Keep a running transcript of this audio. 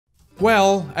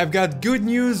Well, I've got good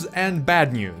news and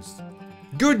bad news.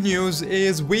 Good news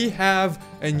is we have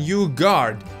a new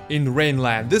guard in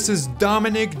Rayneland. This is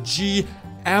Dominic G.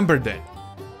 Amberden.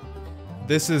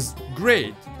 This is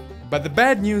great. But the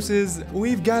bad news is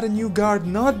we've got a new guard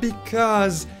not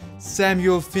because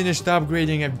Samuel finished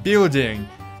upgrading a building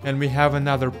and we have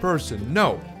another person.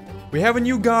 No. We have a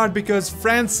new guard because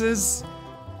Francis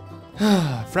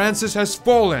has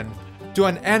fallen to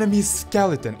an enemy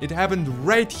skeleton. It happened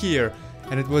right here,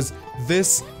 and it was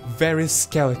this very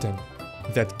skeleton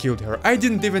that killed her. I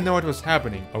didn't even know it was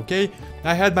happening, okay?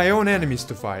 I had my own enemies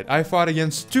to fight. I fought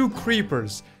against 2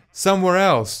 creepers somewhere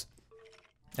else.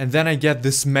 And then I get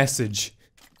this message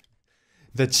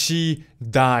that she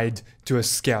died to a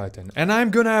skeleton. And I'm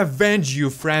gonna avenge you,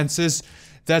 Francis.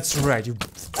 That's right, you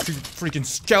freaking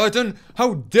skeleton.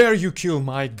 How dare you kill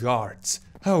my guards?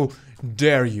 How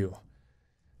dare you?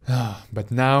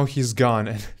 But now he's gone,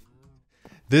 and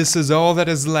this is all that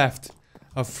is left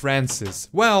of Francis.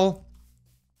 Well,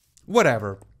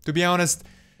 whatever. To be honest,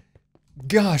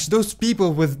 gosh, those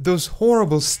people with those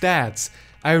horrible stats,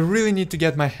 I really need to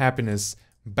get my happiness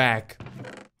back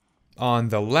on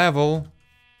the level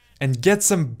and get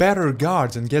some better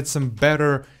guards and get some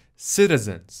better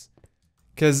citizens.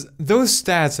 Because those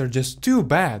stats are just too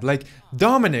bad. Like,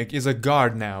 Dominic is a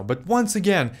guard now, but once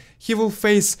again, he will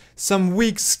face some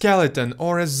weak skeleton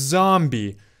or a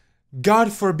zombie.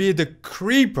 God forbid a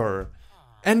creeper.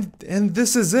 And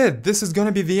this is it. This is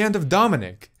gonna be the end of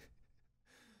Dominic.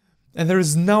 And there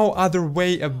is no other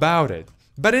way about it.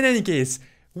 But in any case,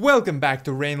 welcome back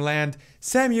to Rayneland.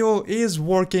 Samuel is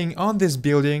working on this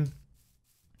building.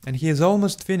 And he is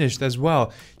almost finished as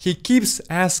well. He keeps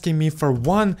asking me for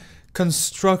one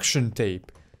construction tape.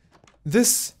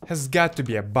 This has got to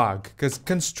be a bug, because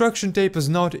construction tape is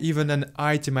not even an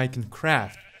item I can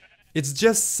craft. It's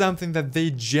just something that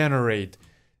they generate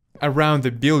around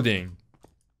the building.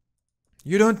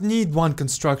 You don't need one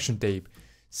construction tape.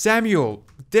 Samuel,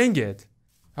 dang it.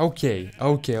 Okay,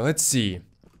 let's see.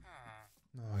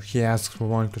 Oh, he asks for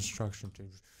one construction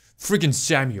tape. Freaking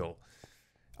Samuel.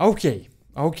 Okay,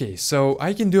 so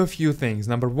I can do a few things.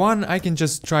 Number one, I can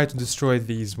just try to destroy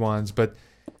these ones, but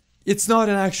it's not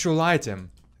an actual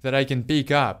item that I can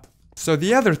pick up. So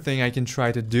the other thing I can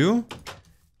try to do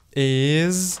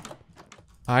is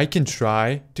I can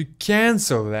try to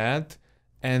cancel that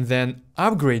and then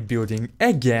upgrade building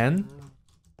again.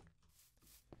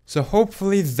 So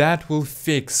hopefully that will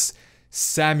fix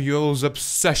Samuel's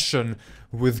obsession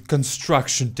with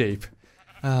construction tape.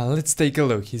 Let's take a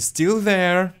look. He's still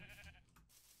there.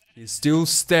 He's still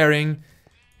staring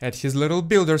at his little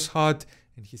builder's hut,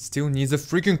 and he still needs a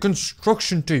freaking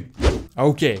construction tape.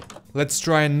 Okay, let's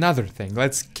try another thing.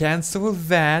 Let's cancel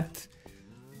that.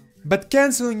 But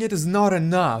canceling it is not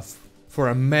enough for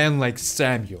a man like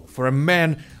Samuel, for a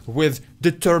man with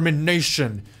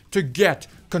determination to get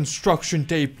construction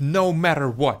tape no matter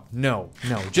what. No,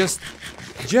 just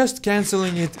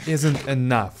canceling it isn't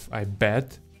enough, I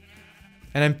bet.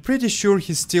 And I'm pretty sure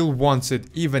he still wants it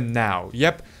even now.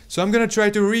 Yep, so I'm gonna try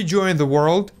to rejoin the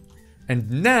world.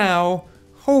 And now,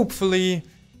 hopefully,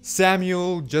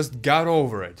 Samuel just got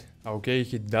over it. Okay,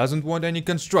 he doesn't want any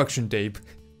construction tape.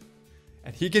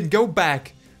 And he can go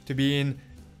back to being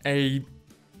a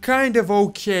kind of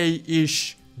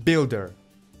okay-ish builder.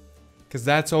 Because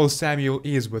that's all Samuel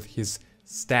is with his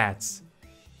stats.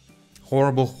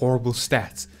 Horrible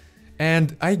stats.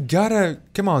 And I gotta...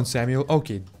 Come on, Samuel.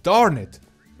 Okay, darn it.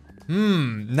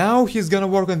 Now he's gonna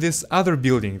work on this other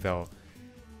building, though.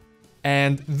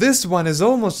 And this one is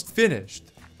almost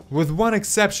finished. With one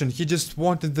exception, he just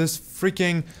wanted this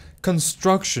freaking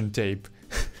construction tape.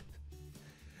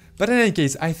 But in any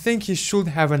case, I think he should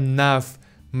have enough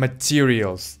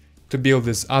materials to build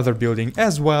this other building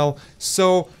as well.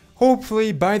 So,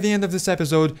 hopefully, by the end of this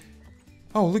episode...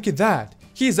 Oh, look at that.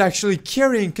 He's actually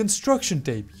carrying construction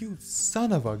tape. You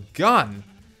son of a gun.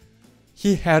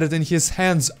 He had it in his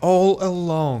hands all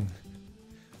along.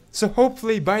 So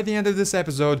hopefully by the end of this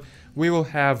episode we will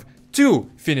have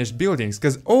 2 finished buildings,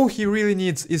 because all he really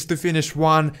needs is to finish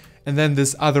one, and then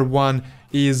this other one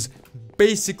is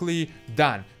basically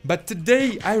done. But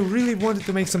today I really wanted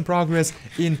to make some progress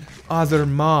in other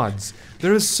mods.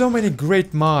 There are so many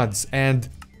great mods, and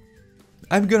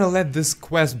I'm gonna let this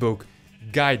quest book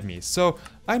guide me. So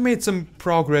I made some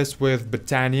progress with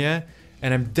Botania,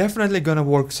 and I'm definitely gonna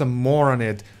work some more on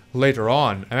it later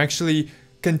on. I'm actually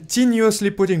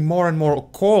continuously putting more and more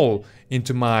coal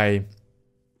into my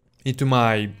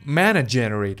mana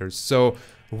generators. So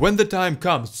when the time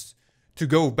comes to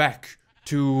go back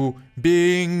to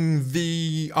being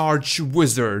the arch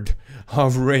wizard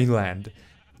of Rayneland,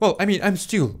 well, I mean, I'm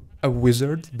still a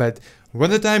wizard, but when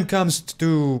the time comes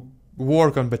to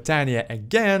work on Botania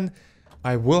again,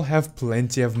 I will have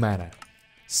plenty of mana.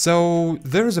 So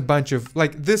there's a bunch of,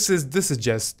 like, this is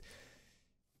just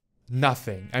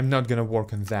nothing. I'm not gonna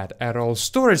work on that at all.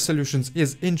 Storage solutions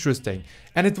is interesting,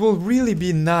 and it will really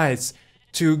be nice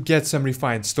to get some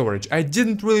refined storage. I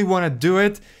didn't really want to do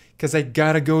it because I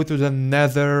gotta go to the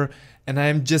Nether, and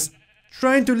I'm just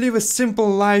trying to live a simple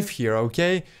life here,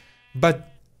 okay?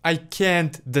 But I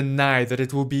can't deny that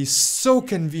it will be so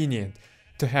convenient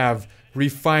to have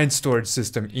refined storage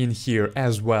system in here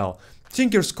as well.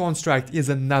 Tinker's Construct is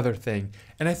another thing,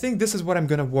 and I think this is what I'm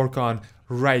gonna work on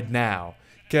right now.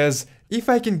 Because if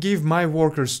I can give my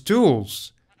workers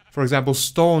tools, for example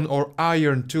stone or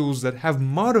iron tools that have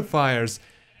modifiers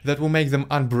that will make them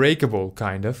unbreakable,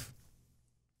 kind of.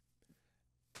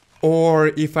 Or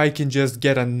if I can just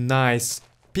get a nice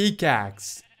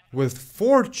pickaxe with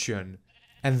fortune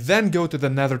and then go to the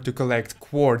Nether to collect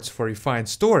quartz for refined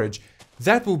storage,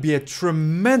 that will be a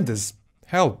tremendous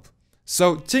help.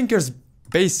 So Tinker's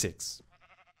basics.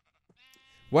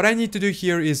 What I need to do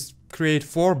here is create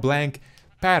 4 blank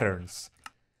patterns.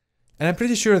 And I'm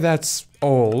pretty sure that's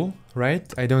all,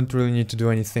 right? I don't really need to do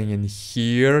anything in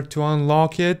here to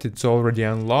unlock it. It's already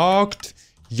unlocked.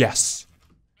 Yes,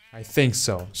 I think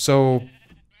so. So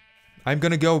I'm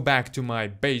gonna go back to my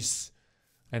base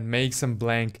and make some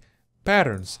blank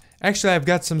patterns. Actually, I've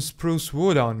got some spruce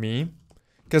wood on me,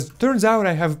 because turns out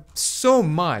I have so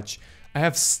much. I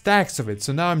have stacks of it,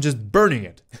 so now I'm just burning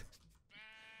it.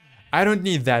 I don't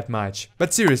need that much,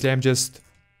 but seriously, I'm just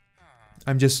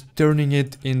turning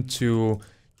it into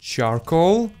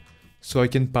charcoal so I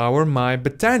can power my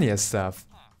Botania stuff.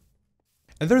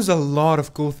 And there's a lot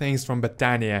of cool things from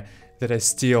Botania that I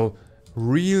still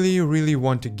really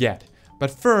want to get.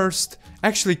 But first,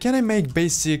 actually, can I make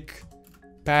basic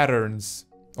patterns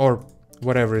or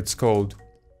whatever it's called?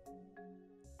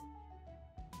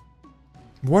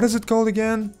 What is it called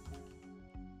again?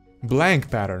 Blank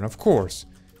pattern, of course.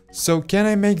 So can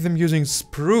I make them using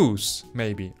spruce,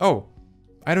 maybe? Oh,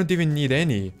 I don't even need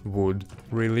any wood,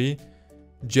 really.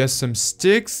 Just some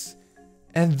sticks.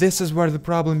 And this is where the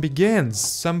problem begins.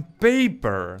 Some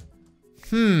paper.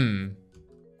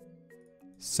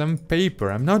 Some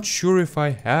paper. I'm not sure if I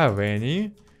have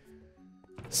any.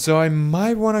 So I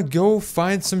might want to go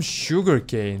find some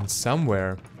sugarcane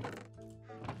somewhere.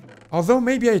 Although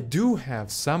maybe I do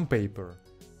have some paper.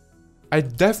 I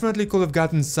definitely could have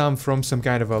gotten some from some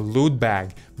kind of a loot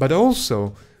bag. But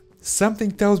also,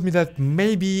 something tells me that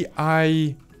maybe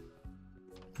I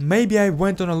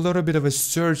went on a little bit of a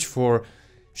search for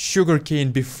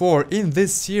sugarcane before in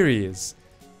this series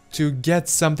to get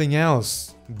something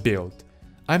else built.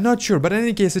 I'm not sure, but in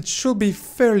any case, it should be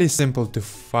fairly simple to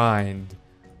find,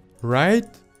 right?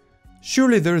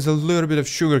 Surely there's a little bit of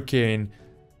sugarcane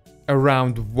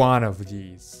around one of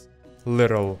these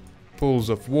little pools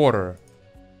of water.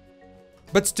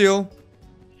 But still,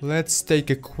 let's take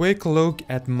a quick look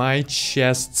at my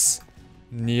chests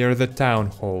near the town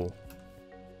hall.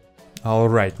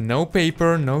 Alright, no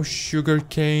paper, no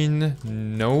sugarcane,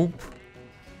 nope.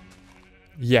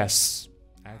 Yes,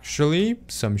 actually,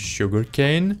 some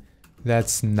sugarcane.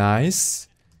 That's nice.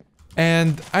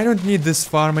 And I don't need this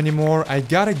farm anymore. I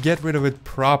gotta get rid of it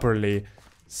properly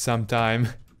sometime.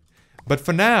 But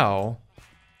for now,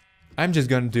 I'm just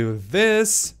gonna do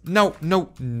this. No.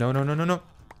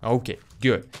 Okay,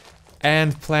 good.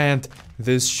 And plant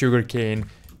this sugarcane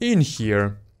in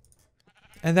here.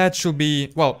 And that should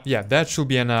be, well, yeah, that should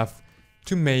be enough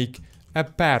to make a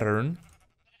pattern.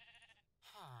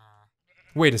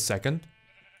 Wait a second.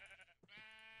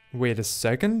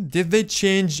 Did they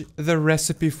change the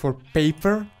recipe for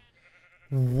paper?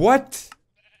 What?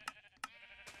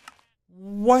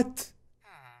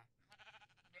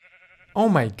 Oh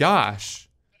my gosh.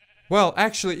 Well,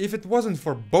 actually, if it wasn't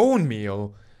for bone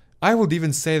meal, I would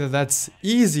even say that that's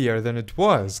easier than it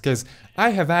was, because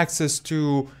I have access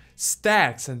to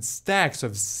stacks and stacks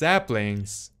of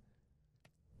saplings.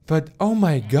 But oh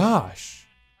my gosh.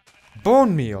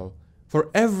 Bone meal for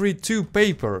every 2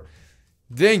 paper.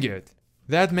 Dang it.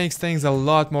 That makes things a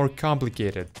lot more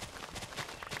complicated.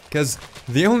 Because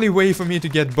the only way for me to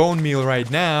get bone meal right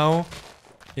now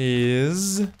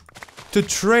is to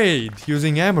trade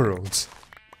using emeralds.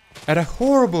 At a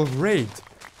horrible rate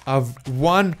of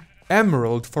 1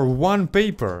 emerald for 1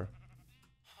 paper.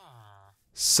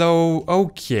 So,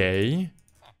 okay.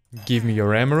 Give me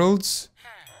your emeralds.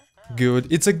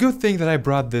 Good. It's a good thing that I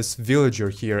brought this villager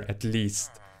here at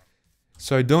least.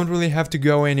 So I don't really have to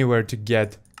go anywhere to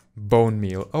get bone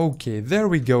meal. Okay, there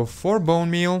we go. 4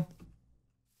 bone meal.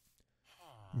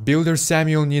 Builder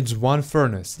Samuel needs one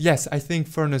furnace. Yes, I think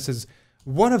furnace is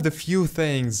one of the few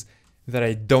things that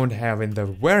I don't have in the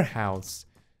warehouse.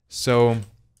 So,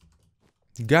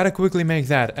 gotta quickly make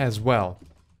that as well.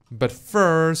 But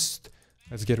first,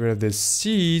 let's get rid of these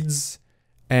seeds.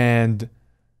 And,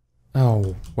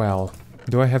 oh, well,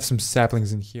 do I have some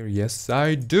saplings in here? Yes,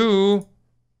 I do.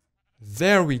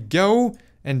 There we go.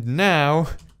 And now,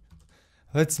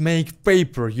 let's make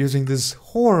paper using this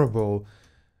horrible,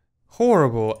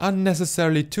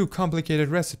 unnecessarily too complicated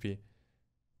recipe.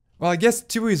 Well, I guess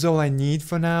 2 is all I need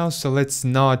for now, so let's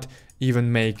not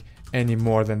even make any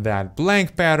more than that.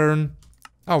 Blank pattern.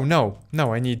 Oh, no,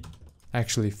 I need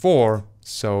actually 4,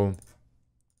 so...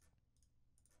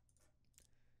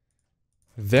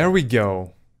 There we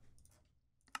go.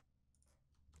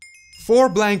 4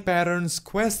 blank patterns,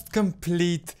 quest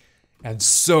complete, and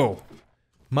so,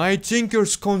 my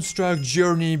Tinker's Construct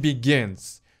journey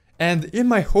begins. And in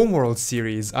my Homeworld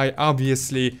series, I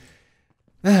obviously...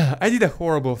 I did a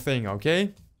horrible thing,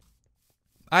 okay?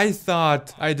 I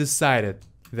decided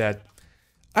that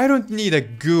I don't need a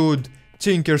good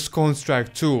Tinker's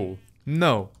Construct tool.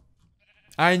 No.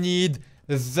 I need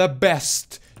the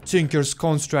best Tinker's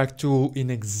Construct tool in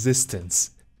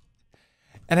existence.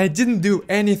 And I didn't do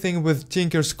anything with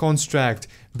Tinker's Construct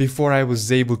before I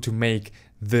was able to make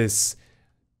this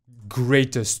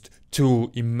greatest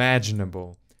tool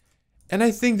imaginable. And I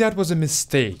think that was a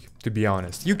mistake, to be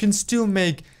honest. You can still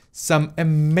make some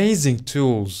amazing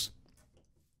tools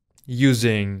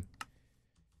using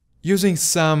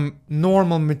some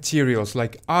normal materials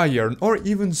like iron or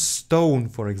even stone,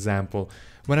 for example.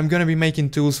 When I'm gonna be making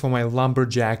tools for my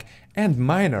lumberjack and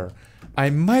miner,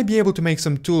 I might be able to make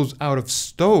some tools out of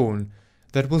stone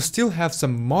that will still have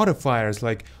some modifiers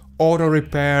like auto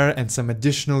repair and some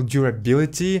additional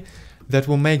durability that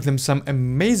will make them some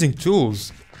amazing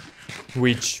tools.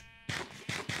 Which,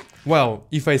 well,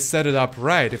 if I set it up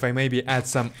right, if I maybe add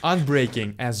some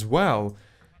unbreaking as well,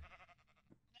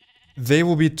 they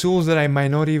will be tools that I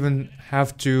might not even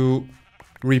have to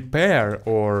repair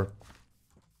or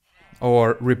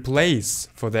replace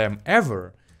for them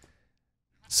ever.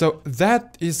 So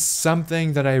that is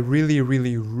something that I really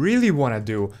want to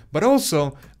do. But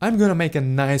also, I'm gonna make a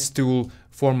nice tool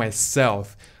for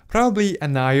myself. Probably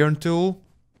an iron tool.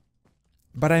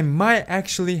 But I might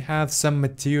actually have some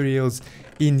materials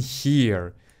in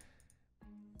here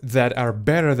that are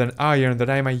better than iron that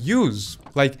I might use.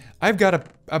 Like, I've got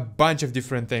a bunch of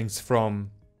different things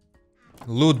from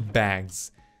loot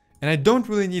bags. And I don't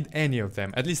really need any of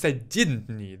them. At least I didn't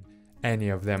need any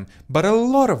of them. But a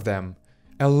lot of them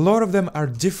are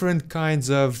different kinds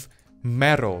of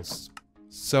metals.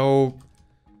 So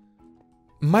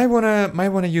might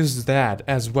wanna use that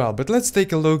as well. But let's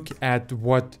take a look at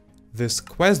what this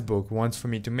quest book wants for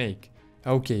me to make.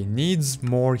 Okay, needs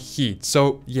more heat.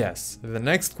 So yes, the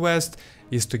next quest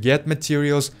is to get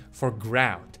materials for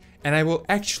grout. And I will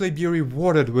actually be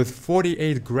rewarded with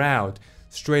 48 grout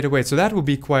straight away. So that will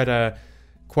be quite a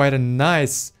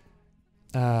nice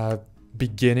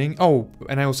beginning. Oh,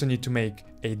 and I also need to make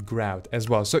 8 grout as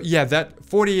well. So yeah, that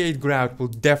 48 grout will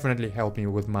definitely help me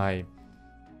with my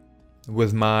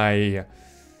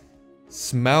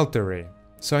smeltery.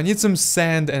 So I need some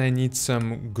sand and I need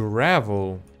some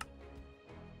gravel.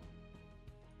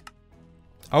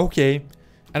 Okay,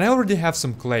 and I already have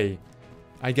some clay.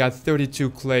 I got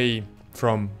 32 clay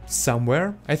from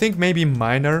somewhere. I think maybe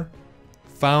Miner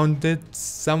found it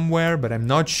somewhere, but I'm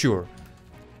not sure.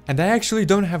 And I actually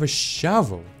don't have a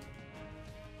shovel.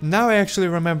 Now I actually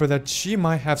remember that she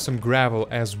might have some gravel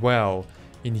as well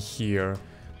in here.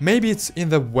 Maybe it's in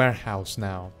the warehouse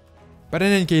now. But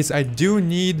in any case, I do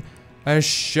need a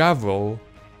shovel.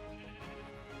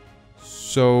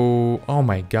 So, oh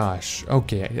my gosh.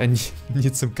 Okay, I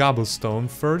need some cobblestone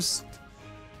first.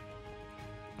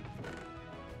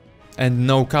 And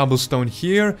no cobblestone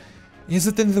here. Is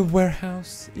it in the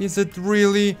warehouse? Is it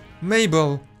really?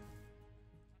 Mabel,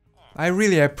 I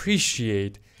really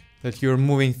appreciate that you're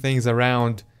moving things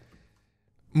around.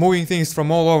 Moving things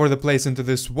from all over the place into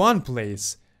this one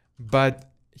place.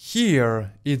 But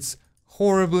here, it's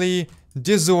horribly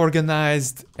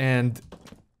disorganized, and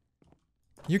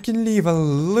you can leave a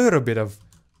little bit of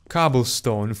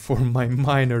cobblestone for my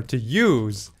miner to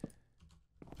use.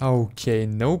 Okay,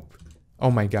 nope.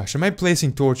 Oh my gosh, am I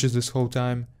placing torches this whole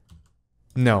time?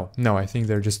 No, I think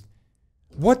they're just...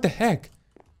 What the heck?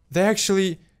 They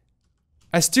actually...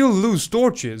 I still lose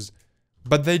torches,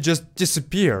 but they just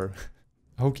disappear.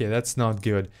 Okay, that's not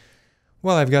good.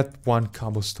 Well, I've got 1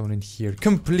 cobblestone in here,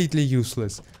 completely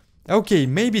useless. Okay,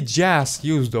 maybe Jas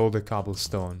used all the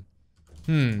cobblestone.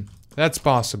 That's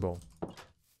possible.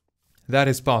 That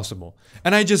is possible.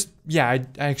 And I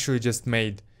actually just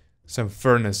made some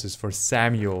furnaces for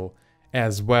Samuel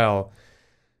as well.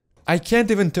 I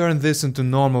can't even turn this into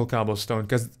normal cobblestone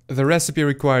because the recipe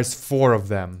requires 4 of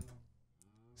them.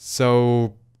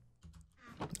 So,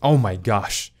 oh my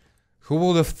gosh, who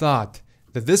would have thought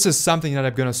that this is something that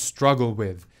I'm gonna struggle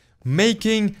with?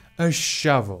 Making a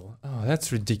shovel. Oh,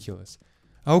 that's ridiculous.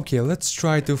 Okay, let's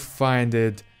try to find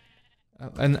it.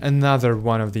 Another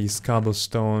one of these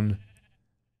cobblestone,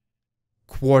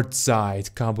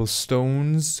 quartzite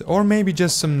cobblestones, or maybe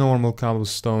just some normal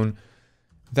cobblestone.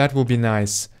 That will be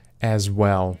nice as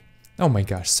well. Oh my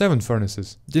gosh, 7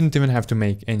 furnaces. Didn't even have to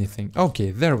make anything.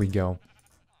 Okay, there we go.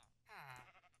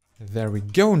 There we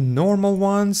go, normal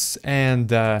ones. And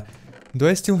do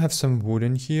I still have some wood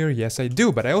in here? Yes, I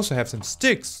do, but I also have some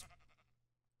sticks,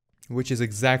 which is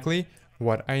exactly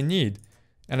what I need.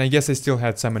 And I guess I still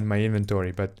had some in my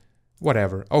inventory, but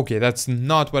whatever. Okay, that's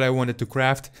not what I wanted to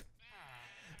craft.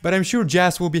 But I'm sure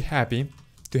Jazz will be happy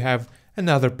to have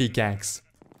another pickaxe.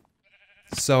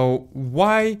 So,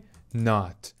 why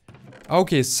not?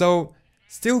 Okay, so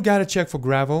still gotta check for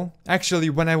gravel. Actually,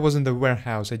 when I was in the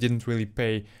warehouse, I didn't really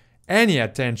pay any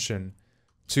attention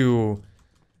to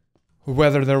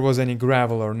whether there was any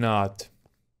gravel or not.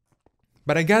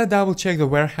 But I gotta double check the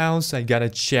warehouse. I gotta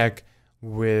check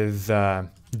with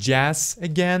Jazz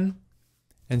again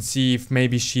and see if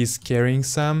maybe she's carrying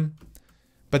some.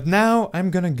 But now I'm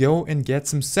gonna go and get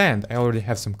some sand. I already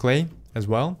have some clay as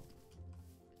well.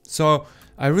 So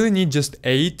I really need just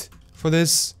 8 for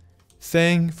this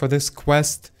thing, for this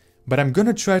quest. But I'm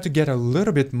gonna try to get a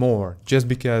little bit more just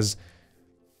because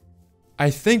I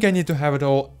think I need to have it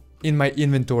all in my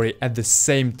inventory at the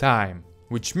same time.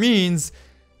 Which means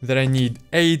that I need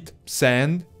 8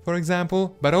 sand, for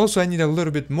example, but also I need a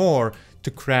little bit more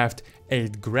to craft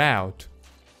 8 grout.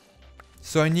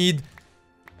 So I need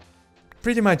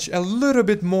pretty much a little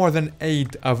bit more than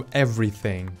 8 of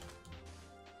everything.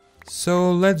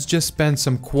 So let's just spend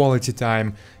some quality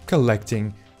time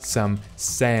collecting some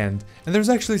sand. And there's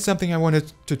actually something I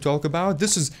wanted to talk about.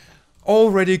 This is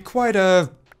already quite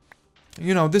a...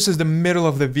 You know, this is the middle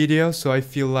of the video, so I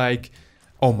feel like...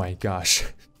 Oh my gosh.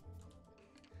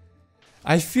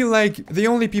 I feel like the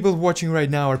only people watching right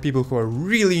now are people who are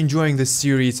really enjoying this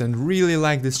series and really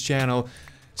like this channel.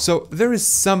 So there is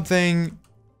something...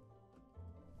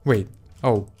 Wait,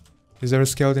 oh, is there a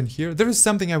skeleton here? There is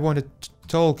something I wanted to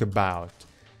talk about.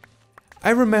 I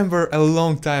remember a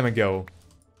long time ago...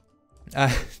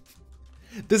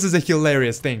 this is a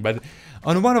hilarious thing, but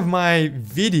on one of my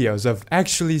videos of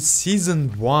actually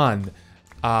season 1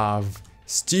 of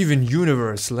Steven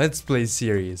Universe Let's Play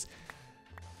series,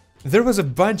 there was a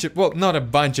bunch of, well, not a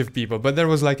bunch of people, but there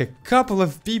was like a couple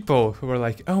of people who were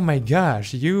like, oh my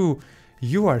gosh, you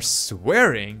are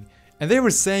swearing. And they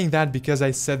were saying that because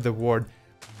I said the word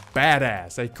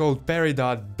badass. I called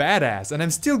Peridot badass, and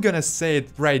I'm still gonna say it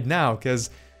right now, because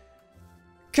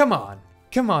come on,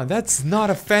 that's not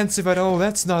offensive at all,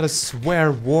 that's not a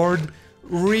swear word.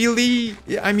 Really?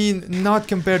 I mean, not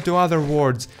compared to other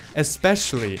words,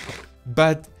 especially,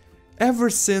 but ever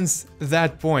since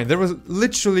that point, there was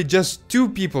literally just 2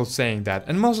 people saying that,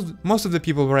 and most of the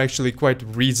people were actually quite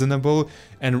reasonable,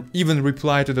 and even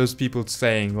replied to those people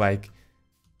saying like,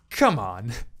 come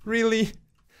on, really?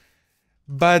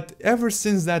 But ever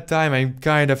since that time,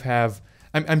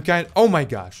 I'm oh my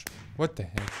gosh, what the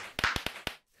heck?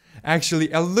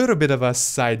 Actually, a little bit of a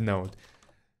side note.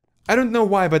 I don't know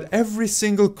why, but every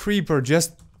single creeper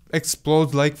just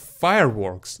explodes like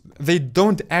fireworks. They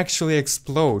don't actually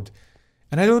explode.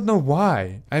 And I don't know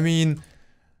why. I mean,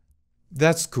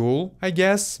 that's cool, I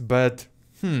guess, but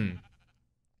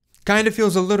kind of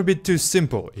feels a little bit too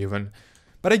simple, even.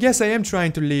 But I guess I am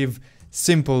trying to live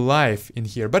simple life in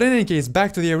here. But in any case,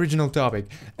 back to the original topic.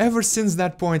 Ever since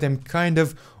that point, I'm kind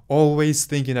of always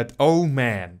thinking that, oh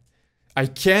man, I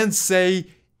can't say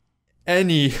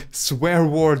any swear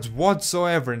words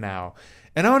whatsoever now.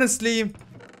 And honestly,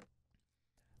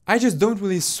 I just don't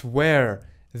really swear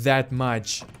that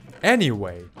much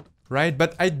anyway, right?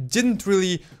 But I didn't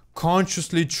really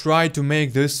consciously try to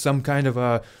make this some kind of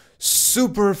a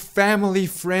super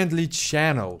family-friendly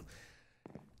channel.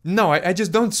 No, I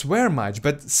just don't swear much,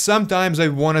 but sometimes I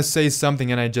want to say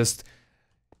something and I just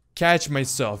catch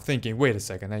myself thinking, wait a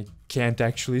second, I can't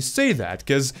actually say that,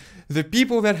 because the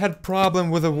people that had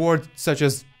problem with a word such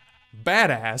as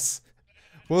badass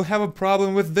will have a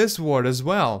problem with this word as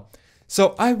well.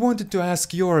 So I wanted to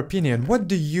ask your opinion. What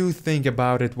do you think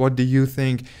about it? What do you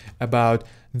think about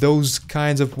those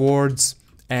kinds of words?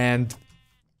 And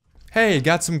hey,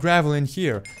 got some gravel in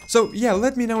here. So yeah,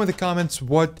 let me know in the comments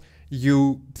what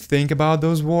you think about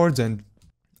those words, and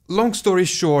long story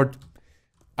short,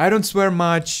 I don't swear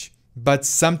much, but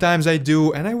sometimes I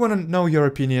do, and I want to know your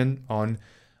opinion on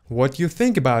what you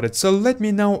think about it. So let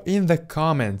me know in the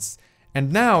comments.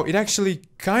 And now it actually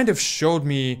kind of showed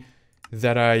me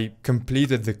that I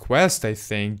completed the quest, I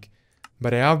think,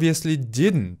 but I obviously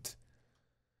didn't.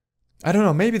 I don't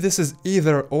know, maybe this is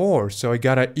either or, so I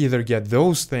gotta either get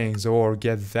those things or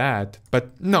get that.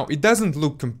 But no, it doesn't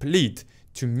look complete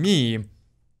to me.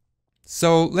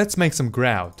 So let's make some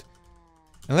grout.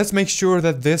 And let's make sure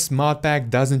that this mod pack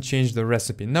doesn't change the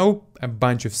recipe. Nope, a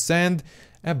bunch of sand,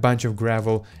 a bunch of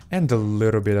gravel, and a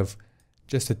little bit of,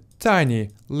 just a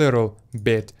tiny little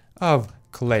bit of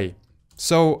clay.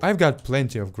 So I've got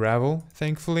plenty of gravel,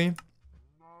 thankfully.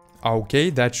 Okay,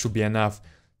 that should be enough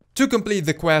to complete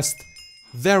the quest.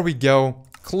 There we go.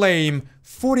 Claim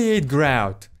 48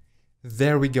 grout.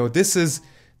 There we go. This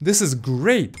is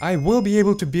great. I will be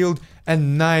able to build a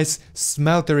nice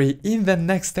smeltery in the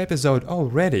next episode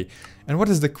already. And what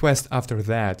is the quest after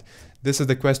that? This is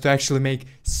the quest to actually make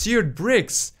seared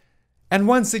bricks. And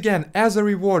once again, as a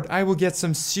reward, I will get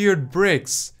some seared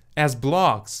bricks as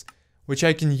blocks, which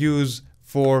I can use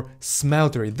for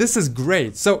smeltery. This is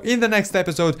great. So in the next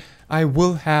episode, I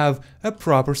will have a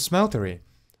proper smeltery.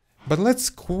 But let's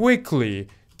quickly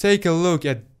take a look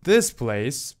at this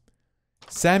place.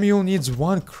 Samuel needs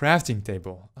one crafting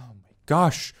table. Oh my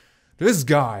gosh, this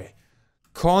guy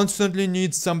constantly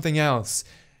needs something else.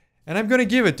 And I'm gonna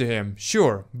give it to him,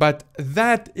 sure. But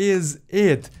that is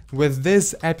it with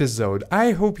this episode.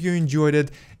 I hope you enjoyed it.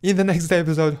 In the next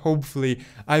episode, hopefully,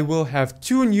 I will have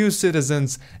 2 new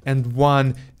citizens and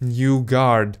 1 new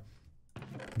guard.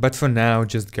 But for now,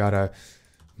 just gotta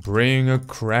bring a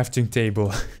crafting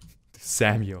table to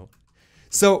Samuel.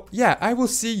 So yeah, I will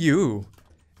see you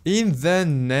in the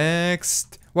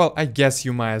next... Well, I guess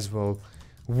you might as well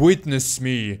witness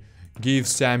me give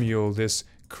Samuel this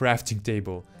crafting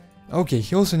table. Okay,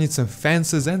 he also needs some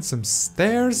fences and some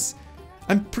stairs.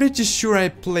 I'm pretty sure I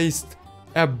placed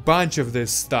a bunch of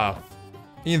this stuff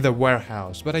in the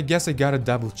warehouse, but I guess I gotta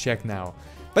double check now.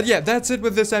 But yeah, that's it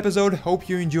with this episode. Hope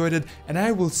you enjoyed it, and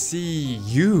I will see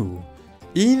you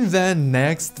in the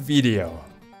next video.